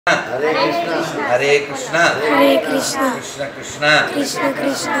हरे कृष्णा हरे कृष्णा कृष्ण कृष्ण कृष्ण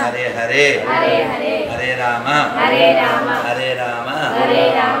कृष्ण हरे हरे हरे राम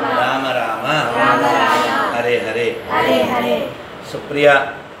राम राम हरे हरे सुप्रिया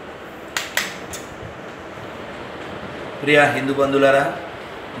प्रिया हिंदू बंधुलारा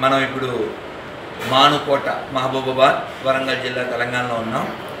మనం ఇప్పుడు మానుకోట మహబూబాబాద్ వరంగల్ జిల్లా తెలంగాణలో ఉన్నాం.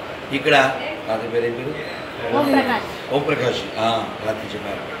 ఇక్కడ అది పేరు ఓం ప్రకాష్ రాత్రి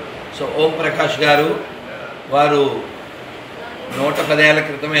చెప్పారు. సో ఓం ప్రకాష్ గారు వారు 110 ఏళ్ల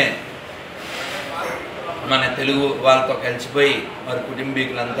క్రితమే మన తెలుగు వాళ్ళతో కలిసిపోయి వారి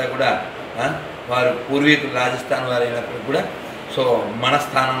కుటుంబీకులంతా కూడా వారు పూర్వీకులు రాజస్థాన్ వారు అయినప్పుడు కూడా సో మన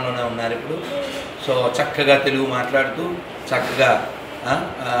స్థానంలోనే ఉన్నారు ఇప్పుడు. సో చక్కగా తెలుగు మాట్లాడుతూ చక్కగా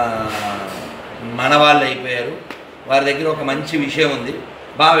మన వాళ్ళు అయిపోయారు. వారి దగ్గర ఒక మంచి విషయం ఉంది,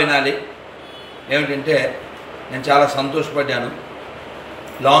 బాగా వినాలి. ఏమిటంటే నేను చాలా సంతోషపడ్డాను.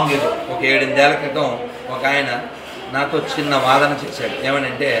 లాంగ్ ఏదో ఒక 7-8 ఏళ్ల క్రితం ఒక ఆయన నాతో చిన్న వాదన చేశాడు.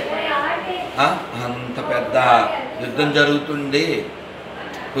 ఏమనంటే అంత పెద్ద యుద్ధం జరుగుతుంది,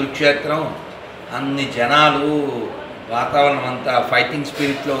 కురుక్షేత్రం, అన్ని జనాలు, వాతావరణం అంతా ఫైటింగ్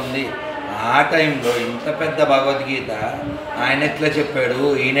స్పిరిట్లో ఉంది. ఆ టైంలో ఇంత పెద్ద భగవద్గీత ఆయన ఎట్లా చెప్పాడు,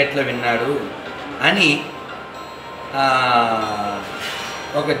 ఈయన ఎట్లా విన్నాడు అని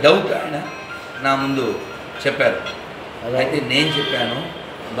ఒక డౌట్ ఆయన నా ముందు చెప్పారు. అయితే నేను చెప్పాను,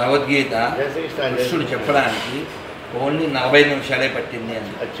 భగవద్గీత కృష్ణుడు చెప్పడానికి ఓన్లీ 40 నిమిషాలే పట్టింది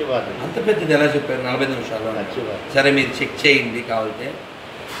అని. అంత పెద్దది ఎలా చెప్పారు 40 నిమిషాల్లో? సరే మీరు చెక్ చేయండి కావాలంటే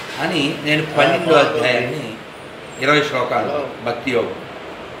అని నేను 12వ అధ్యాయాన్ని 20 శ్లోకాలు భక్తి యోగం.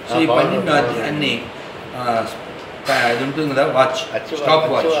 సో ఈ 12వ అధ్యాయాన్ని అది ఉంటుంది కదా, వాచ్, స్టాప్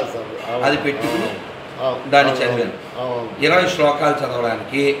వాచ్, అది పెట్టుకుని దాన్ని చదివాను. 20 శ్లోకాలు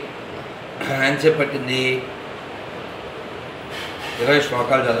చదవడానికి ఎంతసేపు పట్టింది? 20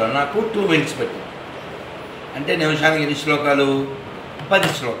 శ్లోకాలు చదవడం నాకు 2 మినిట్స్ పట్టింది. అంటే నిమిషానికి ఎన్ని శ్లోకాలు?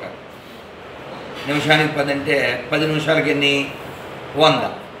 10 శ్లోకాలు. నిమిషానికి 10 అంటే 10 నిమిషాలకి ఎన్ని?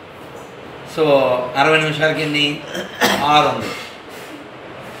 100. సో 60 నిమిషాలకి ఎన్ని? 600.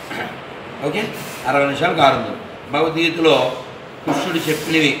 ఓకే, 60 నిమిషాలకు 600. భగవద్గీతలో కృష్ణుడు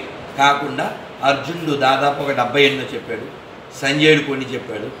చెప్పినవి కాకుండా అర్జునుడు దాదాపు ఒక 78 చెప్పాడు, సంజయుడు కొన్ని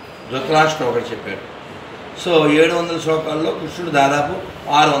చెప్పాడు, ధృతరాష్ట్రుడు ఒకటి చెప్పాడు. సో 700 శ్లోకాల్లో కృష్ణుడు దాదాపు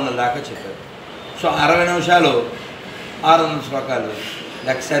 600 దాకా చెప్పాడు. సో 60 నిమిషాలు 600 శ్లోకాలు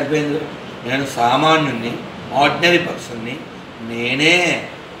లెక్క సరిపోయింది. నేను సామాన్యుని, ఆర్డినరీ పర్సన్ని, నేనే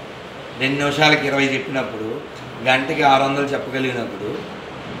 2 నిమిషాలకి 20 చెప్పినప్పుడు గంటకి 600 చెప్పగలిగినప్పుడు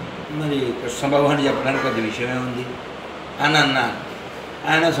మరి కృష్ణ భగవాన్ చెప్పడానికి కొద్ది విషయమే ఉంది అని అన్నాను.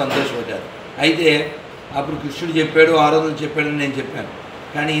 ఆయన సంతోషపడ్డారు. అయితే అప్పుడు కృష్ణుడు చెప్పాడు, 600 చెప్పాడని నేను చెప్పాను.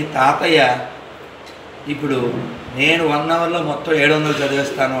 కానీ తాతయ్య ఇప్పుడు నేను 1 అవర్లో మొత్తం 700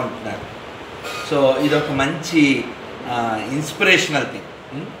 చదివేస్తాను అంటున్నారు. సో ఇదొక మంచి ఇన్స్పిరేషనల్ థింగ్.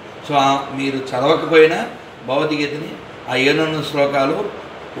 సో మీరు చదవకపోయినా భగవద్గీతని ఆ 700 శ్లోకాలు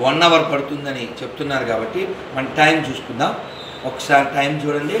 1 అవర్ పడుతుందని చెప్తున్నారు. కాబట్టి మన టైం చూసుకుందాం. ఒకసారి టైం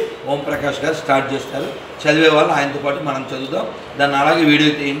చూడండి. ఓం ప్రకాష్ గారు స్టార్ట్ చేస్తారు, చదివే వాళ్ళు ఆయనతో పాటు మనం చదువుదాం. దాన్ని అలాగే వీడియో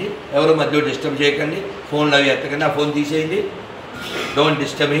తీయండి, ఎవరు మధ్యలో డిస్టర్బ్ చేయకండి, ఫోన్లు అవి ఎత్తకండి, ఆ ఫోన్ తీసేయండి, don't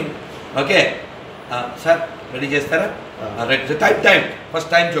disturbing. Okay sir, ready చేస్తారా? రెడీ. టైం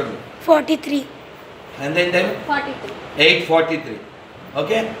ఫస్ట్ టైం చూడండి. 43. ఎంత time? 8:43.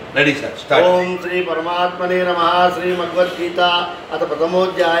 Okay ready sir start. ओम श्री परमात्मने नमः. श्रीमद्भगवद्गीता अथ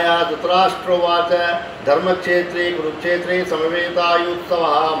प्रथमोऽध्याय. धृतराष्ट्रोवाच धर्मक्षेत्रे कुरुक्षेत्रे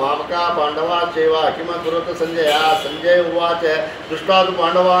समवेतायुत्सवः मामका पाण्डवाश्चैव किमकुरुत संजय. संजय उवाच दृष्ट्वा तु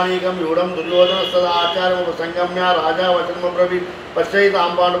पाण्डवानीकं व्यूढं दुर्योधनस्तदा आचार्यमुपसंगम्य राजा वचनमब्रवीत् पश्यैतां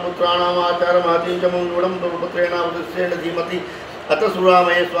पाण्डुपुत्राणाम् आचार्यमहतीं च मम व्यूढं दुर्पुत्रेण वधिष्ठेन धीमति. अत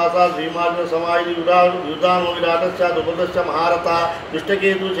सुरामये श्वासा भीमार्जुन समायुध युधानो विराटश्च दुर्बलश्च महारथा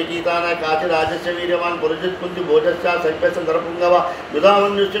दुष्टकेतु चकीतान काचिराजस्य वीर्यवान् पुरजित् कुन्ति भोजश्च सैप्यस्य नरपुङ्गव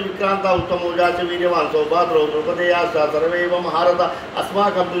युधामन्युश्च विक्रान्ता उत्तमोजाश्च वीर्यवान् सौभाद्रौ द्रौपदेयाश्च सर्वैव महारथा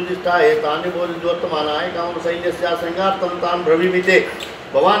अस्माकं दुर्जिष्ठा एतानि भोजोत्तमानाय कामसैन्यस्य संघार्थं तान् ब्रवीमि.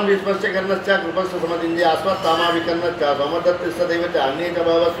 भवान् भीष्मस्य कर्णश्च कृपस्य समतिञ्जे अश्वत्थामा विकर्णश्च सोमदत्तस्य दैव च अन्ये च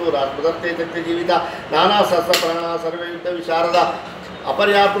भवस्सु राजपदत्ते त्यक्तजीविता नानासहस्रप्राणा सर्वे युद्धविशारदा.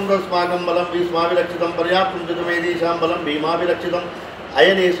 अपर्याप्तं तस्माकं बलं भीष्माभिरक्षितं पर्याप्तं च मेधीशां बलं भीमाभिरक्षितम्.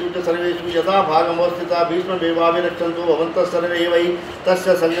 अयनेषु च सर्वेषु यथा भागमवस्थिता भीष्मदेवाभिरक्षन्तु भवन्तः सर्वे वै तस्य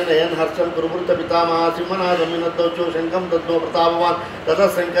संजनयन् हर्षं कुरुवृत्त पितामहः सिंहनादमिनद्धौचो शङ्खं दद्मो प्रतापवान्. ततः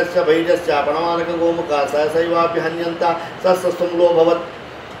शङ्खस्य भैजस्य पणमानकगोमुखः सहसैवाभ्यहन्यन्ता सस्तम्भोऽभवत्.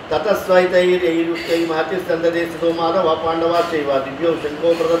 ततस्वैतैर्यैरुक्तैः महतिस्सन्ददे स्थितो माधव पाण्डवाश्चैव दिव्यौ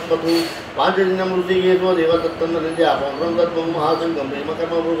शङ्को प्रदत्पथु पाञ्चजन्यं ऋषिकेशो देवदत्तन्दनिन्द्यापं दत्तं महासङ्गं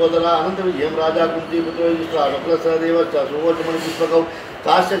भीमकर्मभूगोदरा अनन्तविजयं राजा कुन्तीपुत्रो युधिष्ठिरः नकुलसहदेवश्च सुवोचमणिपुष्पकौ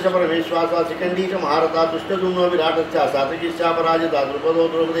काश्यच परमेश्वासा शिखण्डी च महारथा दुष्टदुम्नो विराटश्च सात्विकीश्चापराजिता द्रुपदो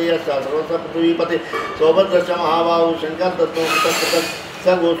द्रौपदेयश्च सर्वस्य पृथ्वीपते सौभद्रश्च महाबाहु शङ्करदत्तो कृतकृतः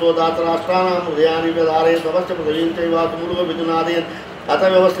स गोसो दातराष्ट्राणां हृदयानि व्यधारय तवश्च पृथिवीं चैवातुमुर्गविदुनादयन् अथ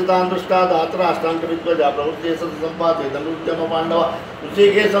व्यवस्थितान् दृष्टा दातराष्ट्राङ्कविद्वजा प्रवृत्ते सतसम्पाते धनुर्जम पाण्डव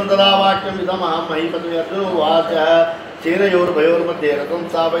ऋषिकेशं तदा वाक्यमिदमहं महीपते अर्जुनोवाच सेनयोर्भयोर्मध्ये रथं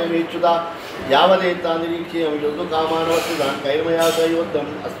स्थापयामीच्युता यावदेतान् निरीक्ष्यं योद्धुकामानवस्थितान् कैर्मया स योद्धम्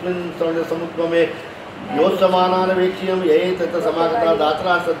अस्मिन् समुद्गमे योत्समानान् वीक्ष्यं ये तत्र समागता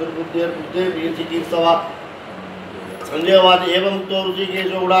दातराष्ट्रदुर्बुद्धेर्बुद्धे वीरचिकीर्षवा संजयवाद एवं तो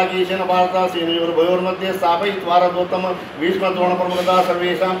ऋषिकेशो उडाकेशेन भारता सेनयोर्भयोर्मध्ये स्थापयित्वा रथोत्तम भीष्मद्रोणप्रमुखता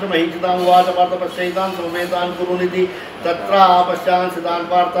सर्वेषां च महीक्षितान् उवाच पार्थ पश्यैतान् समवेतान् कुरुनिति तत्र पश्चान् सितान्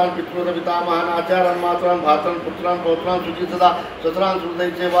पार्थान् पितृपितामहान् आचार्यान् मातॄन् भ्रातॄन् पुत्रान् पौत्रान् शुचिसदा स्वत्रान्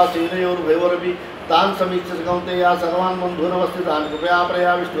श्रुतैश्चैव सेनयोर्भयोरपि तान् समीक्ष्य कौन्तेय सर्वान् बन्धूनवस्थितान् कृपया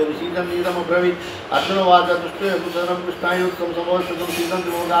प्रयाविष्टो विषीदन्नीदमब्रवीत् अर्जुनवाच दुष्टोऽकुशलं कृष्णायुक्तं समवस्थितं शीतं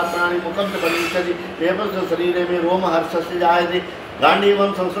त्रिमोगात्राणि मुखं च परीक्षति पेपस्य शरीरे मे रोमहर्षस्य जायते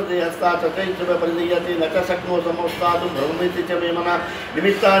गाण्डीवं संसते हस्ता चचैश्च परिदीयते न च शक्नो समोस्तातुं भ्रममिति च मे मनः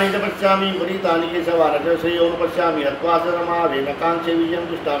निमित्तानि च पश्यामि पुनीतानि केशवा न च श्रेयोन् पश्यामि हत्वा च रमावे न काङ्क्षे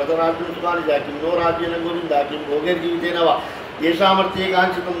विजयं दुष्टारतराज्यं सुखानि च किं नो राज्येन गोविन्दा किं भोगैर्जीवितेन वा येषामर्थे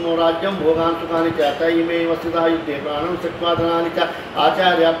काञ्चितं नो राज्यं भोगान् सुखानि च तैमेव स्थिता युद्धे प्राणं त्यक्त्वा धनानि च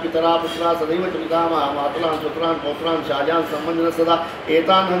आचार्या पितरा पुत्रा सदैव च पितामहः मातॄन् स्वत्रान् पौत्रान् शाजान् सम्बन्धिनः सदा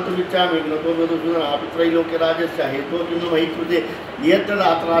एतान् हन्तुमिच्छामि ज्ञतो मधुसूदनः त्रैलोक्यराजस्य हेतोः किं नु मयि कृते यत्र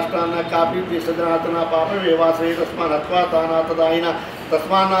दातराष्ट्रान् कापि सजनातना पापमेवाश्रये तस्मान् हत्वा तानातदायिनः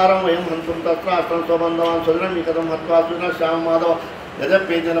तस्मान्नारं वयं हन्तुं तत्राष्ट्रं स्वबन्धवान् स्वजनं कथं हत्वा सुनः श्याम माधव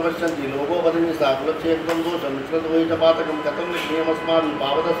यद्यपेजन पश्यन्ति लोगो वदन्ति सा कुलक्षेत्रं दोषं मित्रद्वैतपातकं कथं निष्क्रियमस्माभिः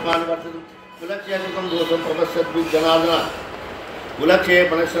पावदस्मान् वर्तितं कुलक्षेत्रं दोषं प्रपश्यद्विज्जनार्दन कुलक्षे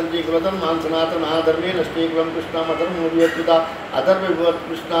पनश्यन्ति कुलधर्मान् सनातनः धर्मे नष्टे कुलं कृष्णामधर्मोऽभिवर्तिता अधर्मविवत्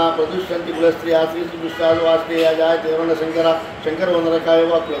कृष्णा प्रदुष्यन्ति कुलस्त्रिया श्रीसुदुष्टादुवास्ते अजायते वर्णशङ्कर शङ्करो नरकाय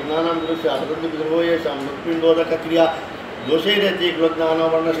वा कुलज्ञानां दृश्य वदन्ति पितरो येषां मृत्पिण्डोदकक्रिया दोषे रहते कुलज्ञानो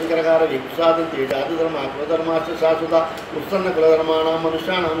वर्णशंकरकार विसादन्ते जातिधर्मा कुलधर्माश्च शाश्वता उत्सन्नकुलधर्माणां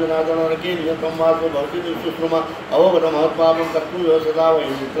मनुष्याणां जनार्दननरके नियतं वासो भवति दुष्कृष्णुमा अवगतमहत्पापं कर्तुं व्यवस्था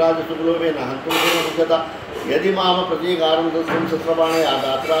वयं मित्रादिसुकुलोभेन हन्तुं गुणमुद्यता यदि माम प्रतीकारं तस्मिन् शस्त्रबाणया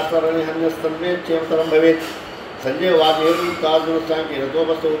दात्रास्तरणिहन्यस्तन्मेच्छेमतरं भवेत् संजय वादेवतार्जुनस्याङ्के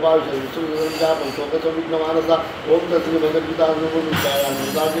रथोपस्थ उपाविश्य विश्वजापं शोकसंविघ्नमानसा ओं तस्मै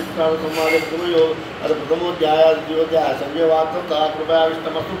भगवद्गीतासंवादे पूर्वयोग अथ प्रथमोऽध्यायः द्वितीयोऽध्यायः संजय वाक्यं तथा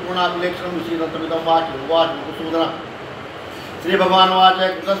कृपयाविष्टमस्तु पूर्णाकुलेक्षणं विशीर्णतमिदं वाक्यम् उवाच मधुसूदनः श्रीभगवानुवाच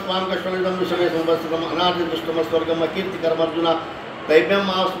कृतस्त्वां कष्टमिदं विषमे समुपस्थितम् अनादिदुष्टमस्वर्गम् अकीर्तिकरमर्जुन दैव्यं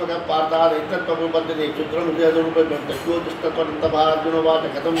मास्मकं पार्थात् एतत्त्वमुपद्यते क्षुद्रं हृदयदुरुपद्यं तस्योदिष्टत्वन्तभार्जुनोवाच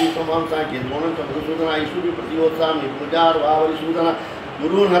कथं विश्वमां साङ्ख्ये द्रोणं च मधुसूदना ईश्वरी प्रतियोत्सामि पूजार्वावरिसूदन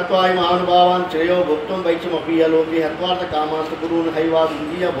गुरून् हत्वा महानुभावान् श्रेयो भोक्तुं वैक्षमपि यलोके हत्वार्थकामास्तु गुरून्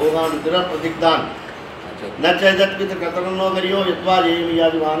हैवाविन्दीय भोगान् विदुरप्रतिग्धान् न चैदत्पितृकतरन्नो गर्यो यत्वा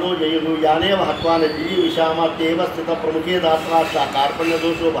जयमियादिवानो जयुः यानेव हत्वा न जीविषामात्येव स्थितप्रमुखे दात्राष्ट्रा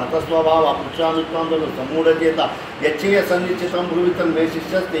कार्पण्यदोषो भतस्वभावः पृच्छामि त्वां सम्मूढचेता यच्छेय सन्निश्चितं ब्रुवितं मे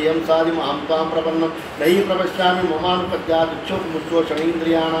शिष्यस्तेयं साधि मां त्वां प्रपन्नं न हि प्रपश्यामि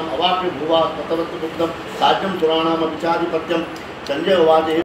ममानुपद्यादिच्छोकमुच्छोषणीन्द्रियाणाम् अवाप्य भुवा ततवत्तु गुप्तं साध्यं सुराणामपि चाधिपत्यं संजय उवाच